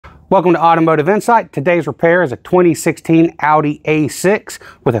Welcome to Automotive Insight. Today's repair is a 2016 Audi A6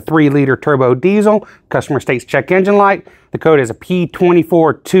 with a 3-liter turbo diesel. Customer states check engine light. The code is a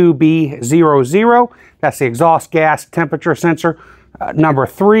P242B00. That's the exhaust gas temperature sensor. Number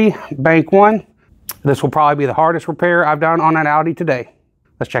 3, bank 1. This will probably be the hardest repair I've done on an Audi today.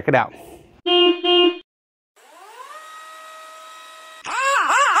 Let's check it out.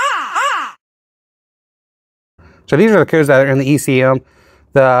 So these are the codes that are in the ECM.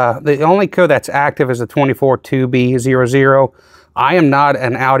 The only code that's active is the 242B00. I am not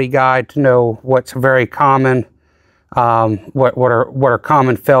an Audi guy to know what's very common, what are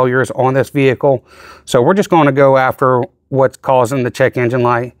common failures on this vehicle. So we're just going to go after what's causing the check engine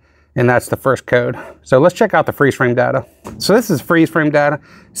light, and that's the first code. So let's check out the freeze frame data. So this is freeze frame data.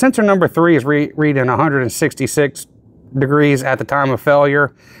 Sensor number 3 is reading 166 degrees at the time of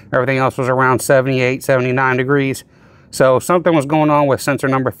failure. Everything else was around 78, 79 degrees. So something was going on with sensor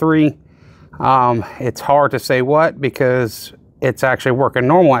number 3. It's hard to say what because it's actually working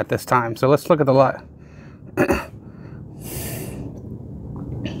normal at this time. So let's look at the light.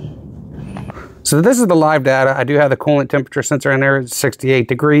 So this is the live data. I do have the coolant temperature sensor in there. It's 68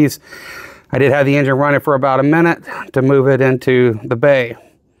 degrees. I did have the engine running for about a minute to move it into the bay.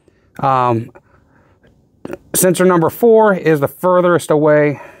 Sensor number 4 is the furthest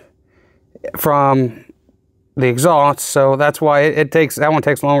away from the exhaust, so that's why that one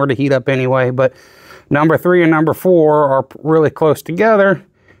takes longer to heat up anyway. But number 3 and number 4 are really close together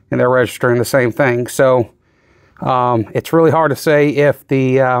and they're registering the same thing. So it's really hard to say if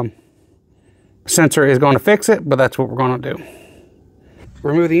the sensor is going to fix it, but that's what we're going to do.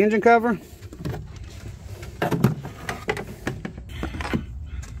 Remove the engine cover.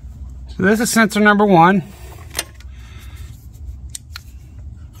 So this is sensor number 1.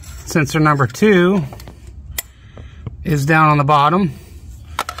 Sensor number 2 is down on the bottom.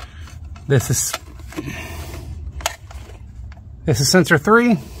 This is sensor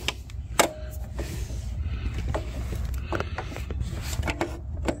 3.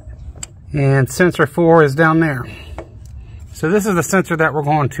 And sensor 4 is down there. So this is the sensor that we're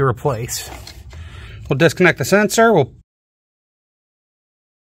going to replace. We'll disconnect the sensor. We'll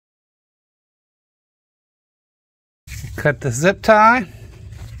cut the zip tie.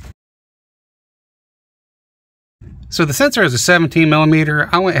 So the sensor is a 17 millimeter.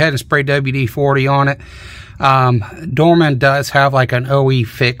 I went ahead and sprayed WD-40 on it. Dorman does have like an OE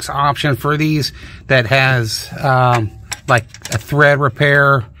fix option for these that has like a thread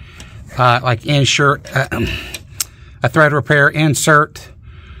repair, like insert, a thread repair insert,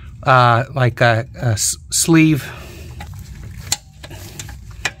 like a sleeve.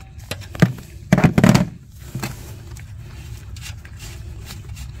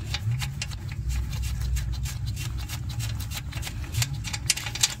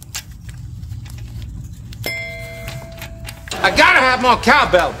 I gotta have more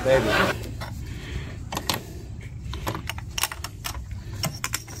cowbell, baby.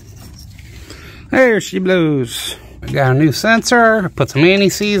 There she blows. I got a new sensor. Put some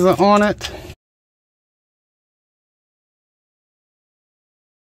anti-sealant on it.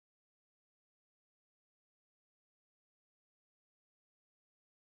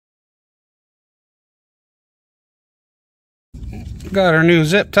 Got our new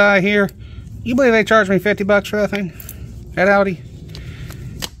zip tie here. You believe they charged me 50 bucks for that thing at Audi?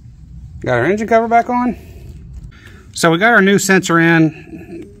 Got our engine cover back on. So we got our new sensor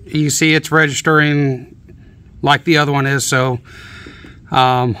in. You see it's registering like the other one is, so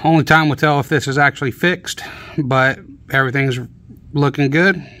only time will tell if this is actually fixed, but everything's looking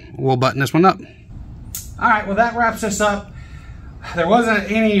good. We'll button this one up. All right, well that wraps this up. There wasn't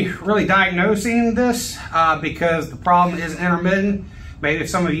any really diagnosing this because the problem is intermittent. Maybe if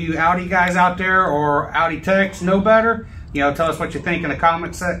some of you Audi guys out there or Audi techs know better, you know, tell us what you think in the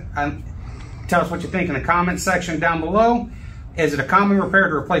comments. Tell us what you think in the comments section down below. Is it a common repair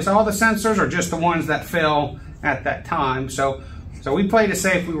to replace all the sensors or just the ones that fail at that time? So we played it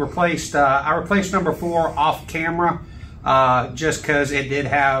safe. We replaced. I replaced number 4 off camera just because it did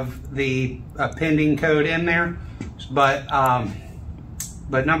have the pending code in there, but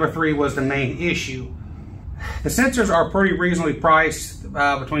number 3 was the main issue. The sensors are pretty reasonably priced,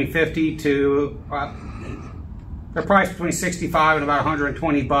 between 50 to they're priced between 65 and about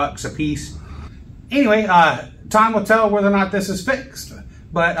 120 bucks a piece. Anyway, time will tell whether or not this is fixed,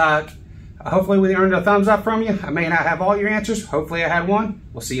 but hopefully we earned a thumbs up from you. I may not have all your answers. Hopefully I had one.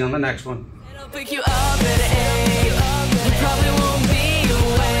 We'll see you on the next one.